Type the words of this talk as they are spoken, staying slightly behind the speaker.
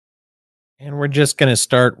And we're just going to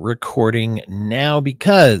start recording now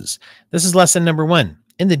because this is lesson number 1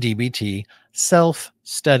 in the DBT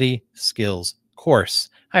Self-Study Skills course.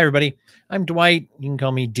 Hi, everybody. I'm Dwight. You can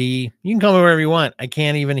call me D. You can call me whatever you want. I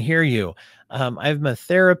can't even hear you. I'm a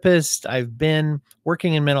therapist. I've been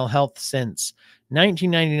working in mental health since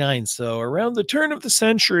 1999, so around the turn of the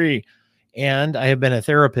century. And I have been a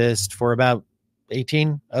therapist for about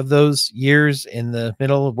 18 of those years. In the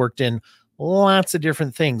middle, worked in lots of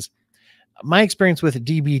different things. My experience with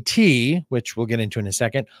DBT, which we'll get into in a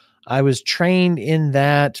second, I was trained in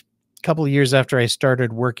that a couple of years after I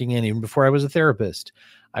started working in, even before I was a therapist.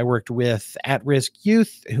 I worked with at-risk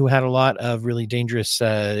youth who had a lot of really dangerous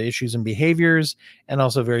issues and behaviors, and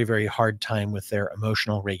also very, very hard time with their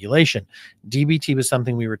emotional regulation. DBT was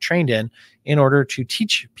something we were trained in order to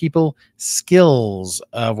teach people skills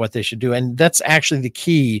of what they should do. And that's actually the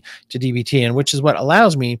key to DBT, and which is what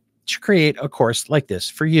allows me to create a course like this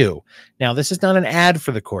for you. Now, this is not an ad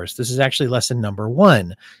for the course. This is actually lesson number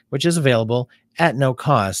 1, which is available at no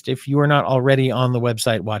cost. If you are not already on the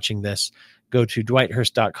website watching this, go to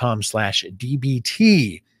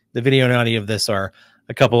dwighthurst.com/DBT. The video and audio of this are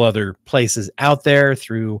a couple other places out there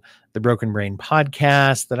through the Broken Brain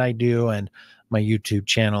podcast that I do and my YouTube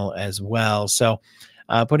channel as well. So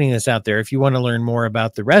putting this out there, if you want to learn more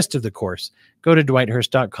about the rest of the course, go to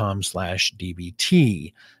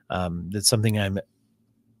dwighthurst.com/DBT. That's something I'm,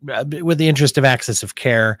 with the interest of access of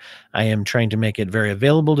care, I am trying to make it very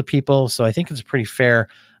available to people. So I think it's a pretty fair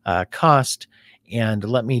cost. And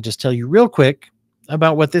let me just tell you real quick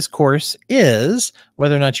about what this course is,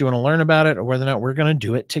 whether or not you want to learn about it or whether or not we're going to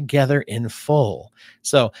do it together in full.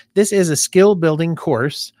 So this is a skill building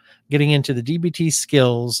course getting into the DBT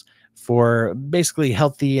skills for basically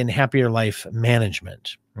healthy and happier life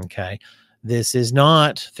management. Okay. This is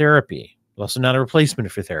not therapy. Also not a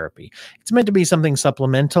replacement for therapy. It's meant to be something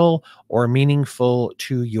supplemental or meaningful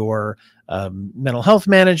to your mental health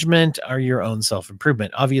management or your own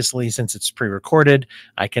self-improvement. Obviously, since it's pre-recorded,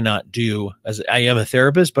 I cannot do, as I am a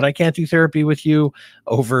therapist, but I can't do therapy with you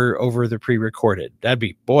over the pre-recorded. That'd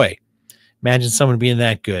be, boy, imagine someone being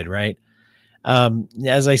that good, right?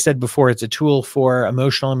 As I said before, it's a tool for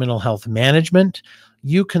emotional and mental health management.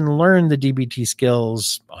 You can learn the DBT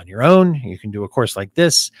skills on your own. You can do a course like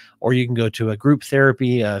this, or you can go to a group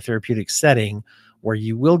therapy, therapeutic setting where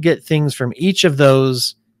you will get things from each of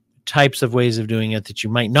those types of ways of doing it that you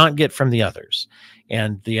might not get from the others.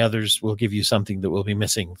 And the others will give you something that will be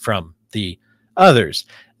missing from the others.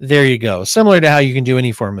 There you go. Similar to how you can do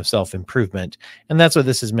any form of self-improvement. And that's what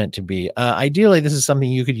this is meant to be. Ideally, this is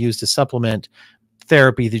something you could use to supplement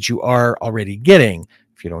therapy that you are already getting.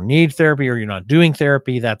 If you don't need therapy or you're not doing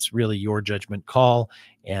therapy, that's really your judgment call.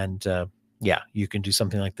 And yeah, you can do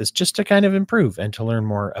something like this just to kind of improve and to learn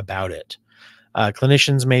more about it.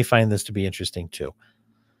 Clinicians may find this to be interesting too.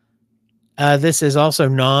 This is also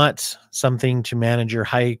not something to manage your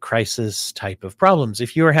high crisis type of problems.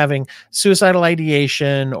 If you are having suicidal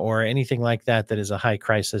ideation or anything like that, that is a high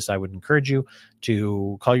crisis, I would encourage you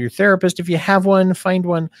to call your therapist. If you have one, find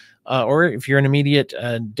one. Or if you're in immediate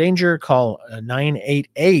danger, call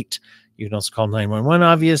 988. You can also call 911,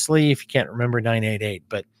 obviously, if you can't remember 988.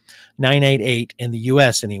 But 988 in the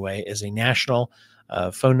U.S. anyway is a national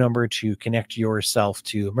phone number to connect yourself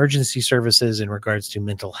to emergency services in regards to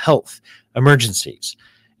mental health emergencies.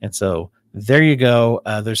 And so there you go.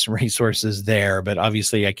 There's some resources there, but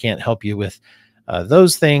obviously I can't help you with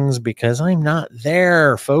those things because I'm not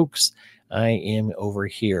there, folks. I am over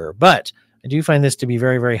here, but I do find this to be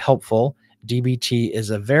very, very helpful. DBT is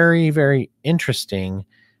a very, very interesting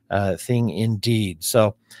thing indeed.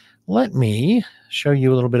 So let me show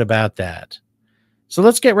you a little bit about that. So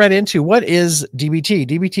let's get right into what is DBT.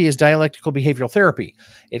 DBT is Dialectical Behavioral Therapy.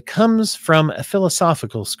 It comes from a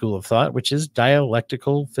philosophical school of thought, which is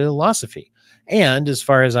dialectical philosophy. And as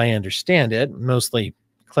far as I understand it, mostly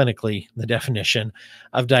clinically, the definition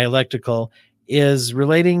of dialectical is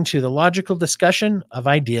relating to the logical discussion of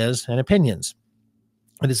ideas and opinions.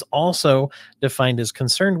 It is also defined as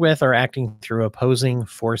concerned with or acting through opposing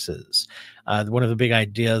forces. One of the big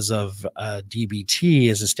ideas of DBT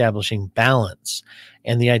is establishing balance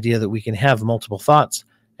and the idea that we can have multiple thoughts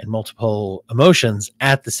and multiple emotions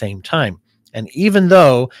at the same time. And even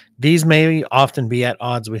though these may often be at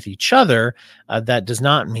odds with each other, that does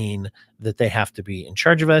not mean that they have to be in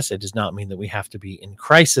charge of us. It does not mean that we have to be in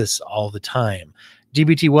crisis all the time.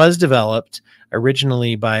 DBT was developed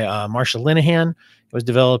originally by Marshall Linehan. It was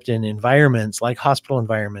developed in environments like hospital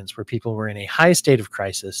environments where people were in a high state of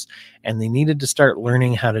crisis and they needed to start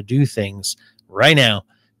learning how to do things right now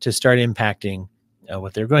to start impacting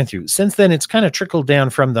what they're going through. Since then, it's kind of trickled down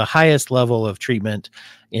from the highest level of treatment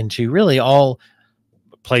into really all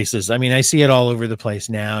places. I mean, I see it all over the place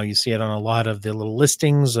now. You see it on a lot of the little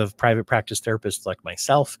listings of private practice therapists like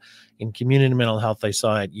myself. In community mental health, I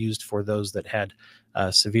saw it used for those that had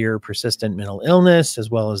severe, persistent mental illness, as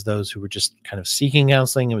well as those who were just kind of seeking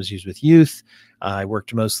counseling. It was used with youth. I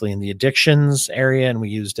worked mostly in the addictions area, and we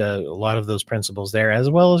used a lot of those principles there, as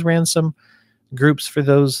well as ran some groups for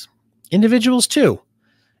those individuals too.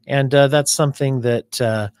 And that's something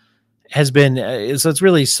that has been, so it's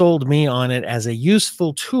really sold me on it as a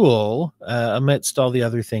useful tool amidst all the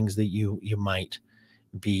other things that you might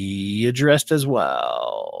be addressed as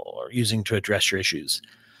well, or using to address your issues.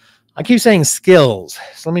 I keep saying skills.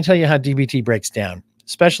 So let me tell you how DBT breaks down,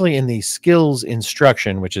 especially in the skills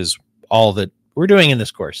instruction, which is all that we're doing in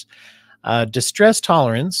this course. Distress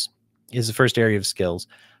tolerance is the first area of skills,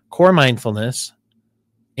 core mindfulness,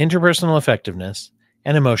 interpersonal effectiveness,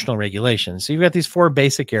 and emotional regulation. So you've got these four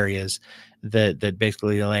basic areas that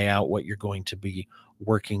basically lay out what you're going to be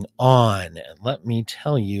working on. And let me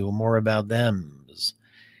tell you more about them.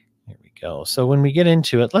 Here we go. So when we get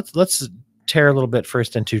into it, let's tear a little bit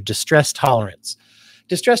first into distress tolerance.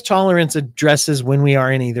 Distress tolerance addresses when we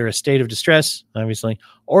are in either a state of distress, obviously,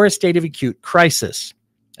 or a state of acute crisis.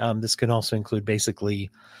 This can also include basically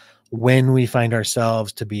when we find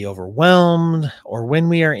ourselves to be overwhelmed, or when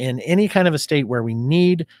we are in any kind of a state where we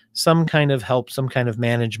need some kind of help, some kind of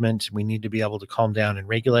management. We need to be able to calm down and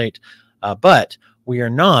regulate, but we are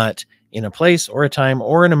not in a place or a time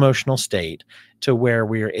or an emotional state to where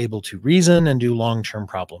we are able to reason and do long-term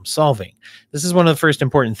problem solving. This is one of the first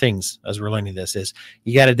important things as we're learning this, is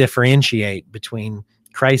you got to differentiate between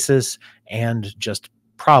crisis and just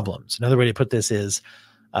problems. Another way to put this is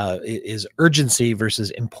urgency versus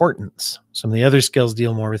importance. Some of the other skills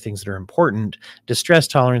deal more with things that are important. Distress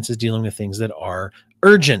tolerance is dealing with things that are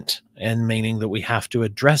urgent, and meaning that we have to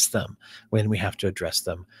address them when we have to address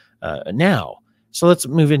them now. So let's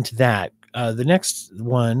move into that. The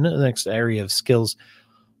next area of skills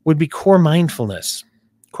would be core mindfulness.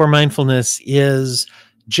 Core mindfulness is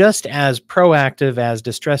just as proactive as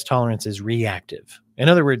distress tolerance is reactive. In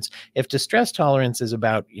other words, if distress tolerance is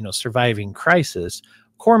about, surviving crisis,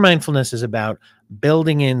 core mindfulness is about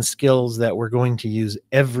building in skills that we're going to use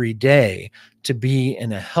every day to be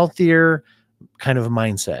in a healthier kind of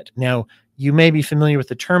mindset. Now, you may be familiar with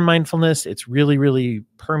the term mindfulness. It's really, really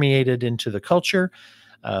permeated into the culture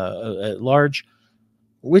at large,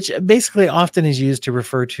 which basically often is used to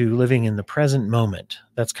refer to living in the present moment.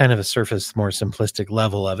 That's kind of a surface, more simplistic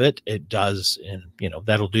level of it. It does, and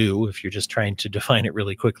that'll do if you're just trying to define it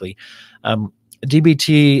really quickly.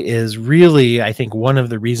 DBT is really, I think, one of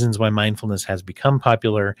the reasons why mindfulness has become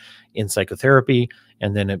popular in psychotherapy,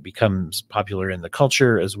 and then it becomes popular in the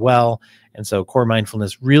culture as well. And so core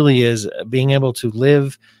mindfulness really is being able to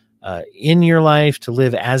live in your life, to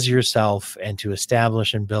live as yourself, and to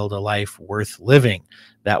establish and build a life worth living.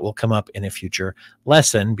 That will come up in a future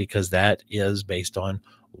lesson, because that is based on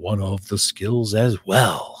one of the skills as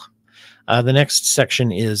well. The next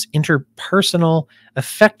section is interpersonal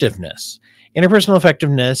effectiveness. Interpersonal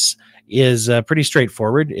effectiveness is pretty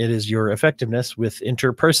straightforward. It is your effectiveness with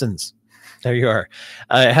interpersons. There you are.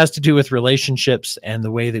 It has to do with relationships and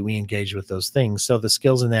the way that we engage with those things. So the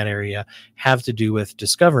skills in that area have to do with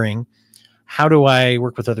discovering, how do I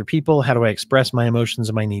work with other people? How do I express my emotions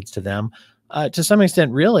and my needs to them? To some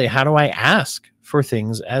extent, really, how do I ask for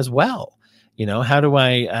things as well? How do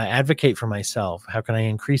I advocate for myself? How can I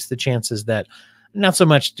increase the chances that, not so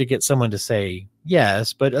much to get someone to say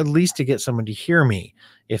yes, but at least to get someone to hear me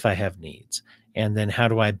if I have needs? And then how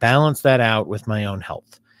do I balance that out with my own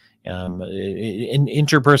health?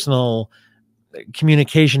 Interpersonal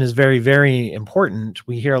communication is very, very important.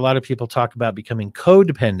 We hear a lot of people talk about becoming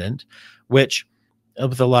codependent, which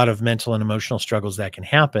with a lot of mental and emotional struggles that can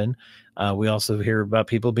happen. We also hear about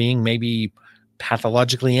people being maybe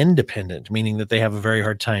pathologically independent, meaning that they have a very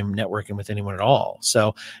hard time networking with anyone at all.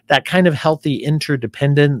 So that kind of healthy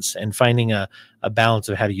interdependence and finding a balance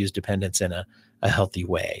of how to use dependence in a healthy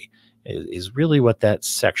way is really what that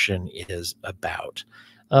section is about.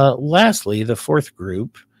 Lastly, the fourth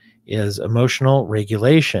group is emotional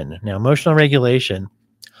regulation. Now, emotional regulation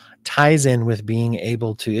ties in with being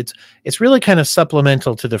able to, it's really kind of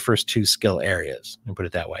supplemental to the first two skill areas, I'll put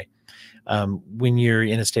it that way. When you're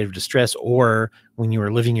in a state of distress, or when you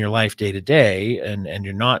are living your life day to day and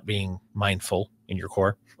you're not being mindful in your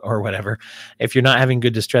core or whatever, if you're not having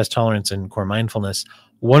good distress tolerance and core mindfulness,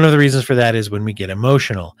 one of the reasons for that is when we get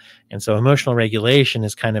emotional. And so emotional regulation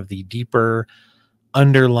is kind of the deeper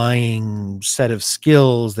underlying set of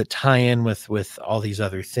skills that tie in with all these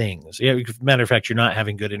other things. Yeah, matter of fact, you're not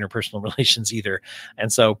having good interpersonal relations either.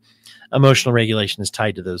 And so emotional regulation is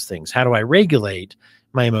tied to those things. How do I regulate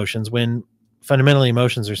my emotions when fundamentally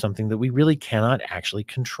emotions are something that we really cannot actually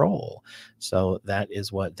control? So that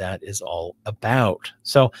is what that is all about.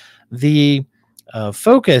 So the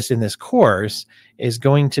focus in this course is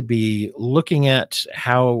going to be looking at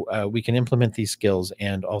how we can implement these skills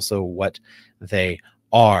and also what they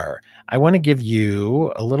are. I want to give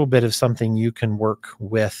you a little bit of something you can work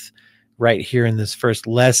with right here in this first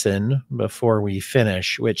lesson before we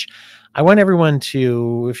finish, which I want everyone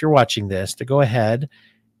to, if you're watching this, to go ahead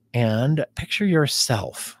and picture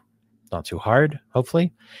yourself. Not too hard,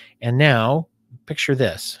 hopefully. And now picture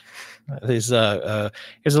this. Here's a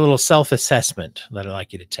little self-assessment that I'd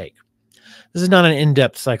like you to take. This is not an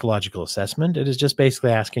in-depth psychological assessment. It is just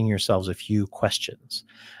basically asking yourselves a few questions.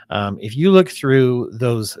 If you look through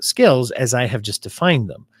those skills as I have just defined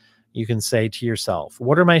them, you can say to yourself,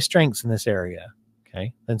 what are my strengths in this area?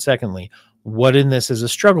 Okay. Then secondly, what in this is a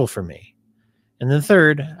struggle for me? And then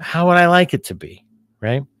third, how would I like it to be?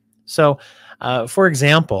 Right? So, for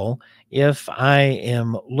example, if I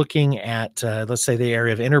am looking at, let's say, the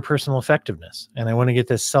area of interpersonal effectiveness, and I want to get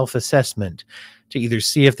this self-assessment to either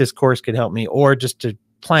see if this course could help me or just to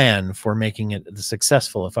plan for making it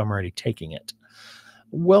successful if I'm already taking it.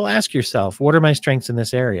 Well, ask yourself, what are my strengths in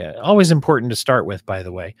this area? Always important to start with, by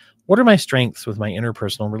the way. What are my strengths with my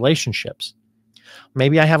interpersonal relationships?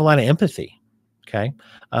 Maybe I have a lot of empathy. Okay.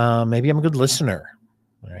 Maybe I'm a good listener.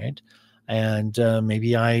 All right. And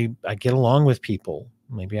maybe I get along with people.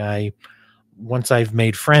 Maybe once I've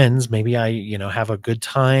made friends, maybe I, have a good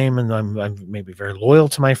time, and I'm maybe very loyal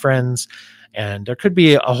to my friends. And there could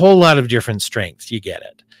be a whole lot of different strengths. You get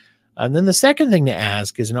it. And then the second thing to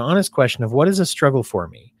ask is an honest question of what is a struggle for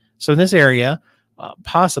me? So in this area,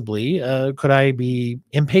 possibly, could I be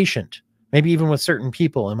impatient? Maybe even with certain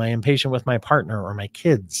people. Am I impatient with my partner or my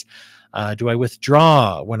kids? Do I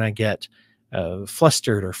withdraw when I get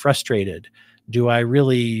flustered or frustrated? Do I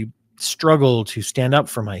really struggle to stand up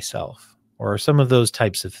for myself, or some of those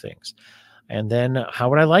types of things? And then how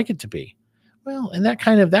would I like it to be? Well, and that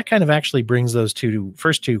kind of actually brings those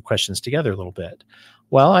first two questions together a little bit.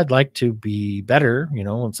 Well, I'd like to be better.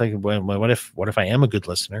 It's like, what if I am a good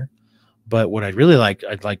listener? But what I'd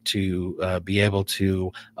like to be able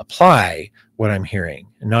to apply what I'm hearing,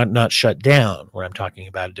 and not shut down where I'm talking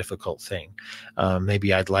about a difficult thing.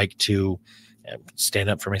 Maybe I'd like to stand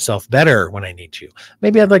up for myself better when I need to.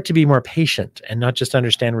 Maybe I'd like to be more patient and not just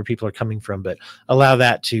understand where people are coming from, but allow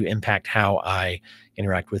that to impact how I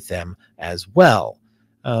interact with them as well.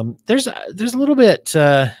 There's a little bit,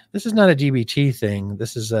 this is not a DBT thing.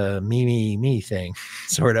 This is a me thing,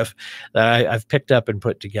 sort of, that I've picked up and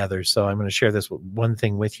put together. So I'm going to share this one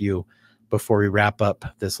thing with you before we wrap up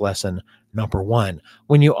this lesson. Number one,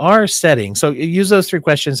 when you are setting, so you use those three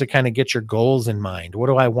questions to kind of get your goals in mind. What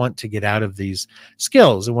do I want to get out of these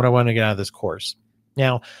skills, and what do I want to get out of this course?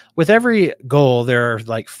 Now, with every goal, there are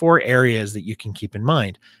like 4 areas that you can keep in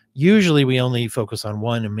mind. Usually we only focus on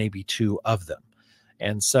 1 and maybe 2 of them.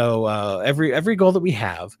 And so every goal that we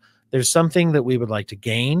have, there's something that we would like to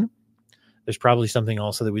gain. There's probably something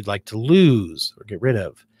also that we'd like to lose or get rid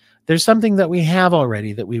of. There's something that we have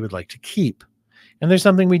already that we would like to keep. And there's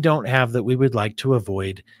something we don't have that we would like to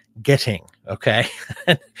avoid getting. Okay.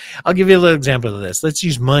 I'll give you a little example of this. Let's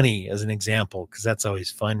use money as an example, because that's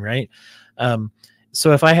always fun, right?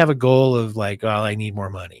 So if I have a goal of like, well, I need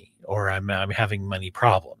more money, or I'm having money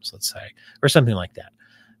problems, let's say, or something like that.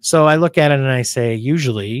 So I look at it and I say,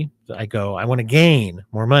 usually I go, I want to gain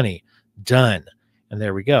more money. Done. And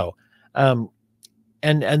there we go.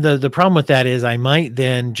 And the problem with that is I might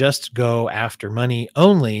then just go after money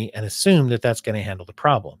only and assume that that's going to handle the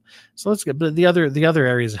problem. So let's get, but the other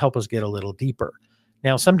areas help us get a little deeper.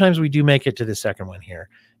 Now, sometimes we do make it to the second one here,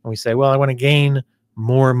 and we say, well, I want to gain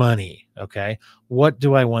more money. Okay. What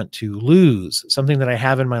do I want to lose? Something that I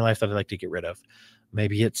have in my life that I'd like to get rid of.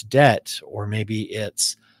 Maybe it's debt, or maybe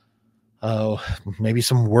it's, maybe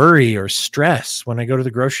some worry or stress. When I go to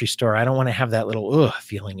the grocery store, I don't want to have that little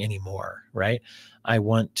feeling anymore, right? I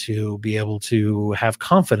want to be able to have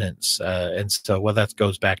confidence. And so, well, that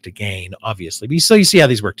goes back to gain, obviously. So you see how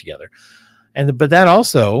these work together. But that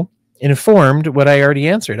also informed what I already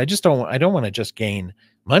answered. I don't want to just gain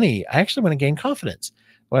money. I actually want to gain confidence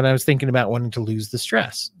when I was thinking about wanting to lose the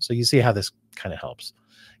stress. So you see how this kind of helps.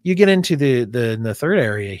 You get into the third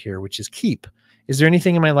area here, which is keep. Is there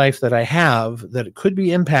anything in my life that I have that could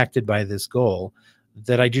be impacted by this goal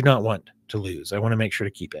that I do not want to lose? I want to make sure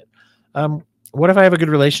to keep it. What if I have a good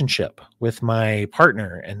relationship with my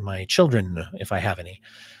partner and my children, if I have any?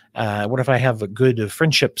 What if I have a good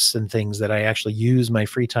friendships and things that I actually use my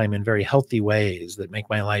free time in very healthy ways that make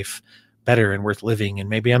my life better and worth living? And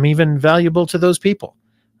maybe I'm even valuable to those people.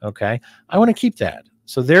 Okay. I want to keep that.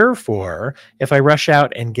 So therefore, if I rush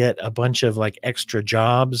out and get a bunch of like extra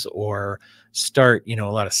jobs or start, a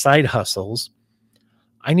lot of side hustles,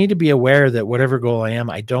 I need to be aware that whatever goal I am,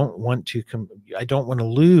 I don't want to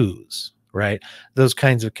lose, right? Those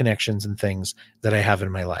kinds of connections and things that I have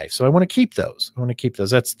in my life. So I want to keep those.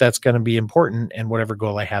 That's going to be important. And whatever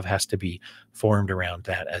goal I have has to be formed around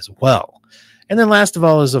that as well. And then last of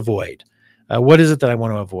all is avoid. What is it that I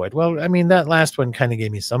want to avoid? Well, I mean, that last one kind of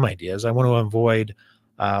gave me some ideas. I want to avoid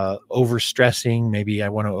overstressing. Maybe I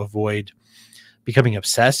want to avoid becoming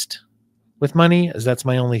obsessed with money, as that's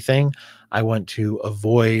my only thing. I want to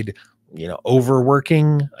avoid,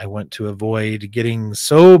 overworking. I want to avoid getting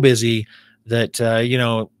so busy that,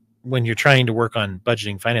 when you're trying to work on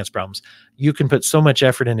budgeting finance problems, you can put so much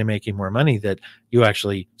effort into making more money that you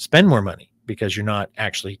actually spend more money because you're not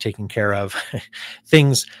actually taking care of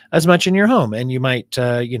things as much in your home. And you might,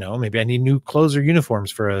 maybe I need new clothes or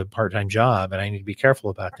uniforms for a part-time job, and I need to be careful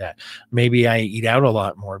about that. Maybe I eat out a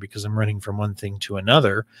lot more because I'm running from one thing to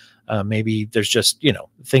another. Maybe there's just,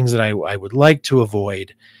 things that I would like to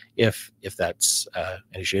avoid if that's an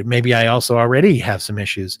issue. Maybe I also already have some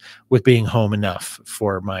issues with being home enough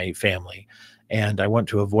for my family, and I want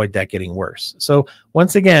to avoid that getting worse. So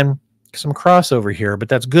once again, some crossover here, but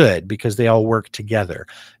that's good because they all work together,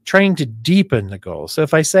 trying to deepen the goal. So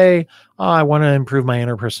if I say, oh, I want to improve my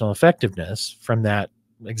interpersonal effectiveness from that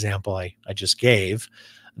example I just gave,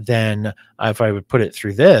 then if I would put it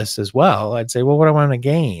through this as well, I'd say, well, what do I want to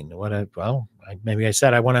gain? Maybe I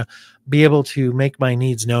said I want to be able to make my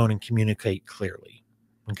needs known and communicate clearly.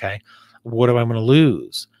 Okay. What do I want to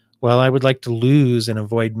lose? Well, I would like to lose and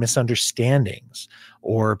avoid misunderstandings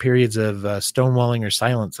or periods of stonewalling or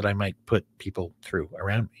silence that I might put people through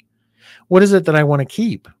around me. What is it that I want to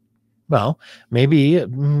keep? Well, maybe,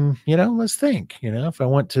 let's think, if I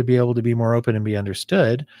want to be able to be more open and be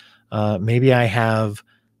understood, maybe I have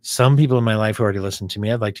some people in my life who already listen to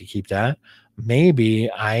me. I'd like to keep that. Maybe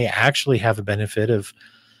I actually have a benefit of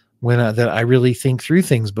that I really think through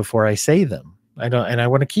things before I say them. I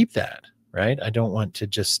want to keep that, right? I don't want to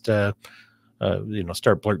just,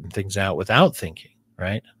 start blurting things out without thinking,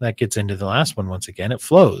 right? That gets into the last one. Once again, it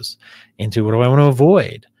flows into what do I want to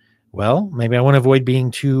avoid? Well, maybe I want to avoid being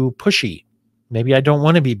too pushy. Maybe I don't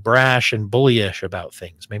want to be brash and bullyish about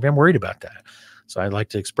things. Maybe I'm worried about that. So I like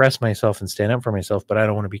to express myself and stand up for myself, but I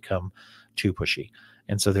don't want to become too pushy.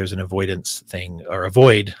 And so there's an avoidance thing, or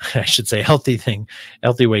I should say, healthy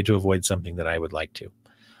way to avoid something that I would like to.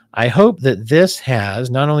 I hope that this has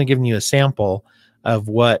not only given you a sample of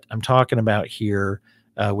what I'm talking about here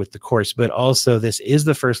with the course, but also this is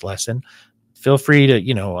the first lesson. Feel free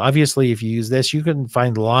to, obviously, if you use this, you can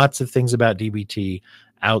find lots of things about DBT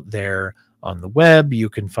out there on the web. You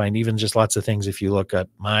can find even just lots of things if you look up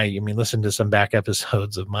listen to some back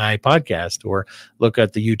episodes of my podcast or look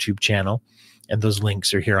at the YouTube channel. And those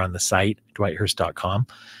links are here on the site, dwighthurst.com.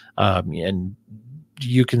 And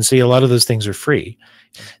you can see a lot of those things are free.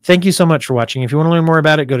 Thank you so much for watching. If you want to learn more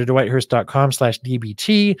about it, go to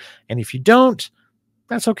dwighthurst.com/DBT. And if you don't,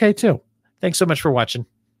 that's okay too. Thanks so much for watching.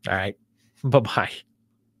 All right. Bye-bye.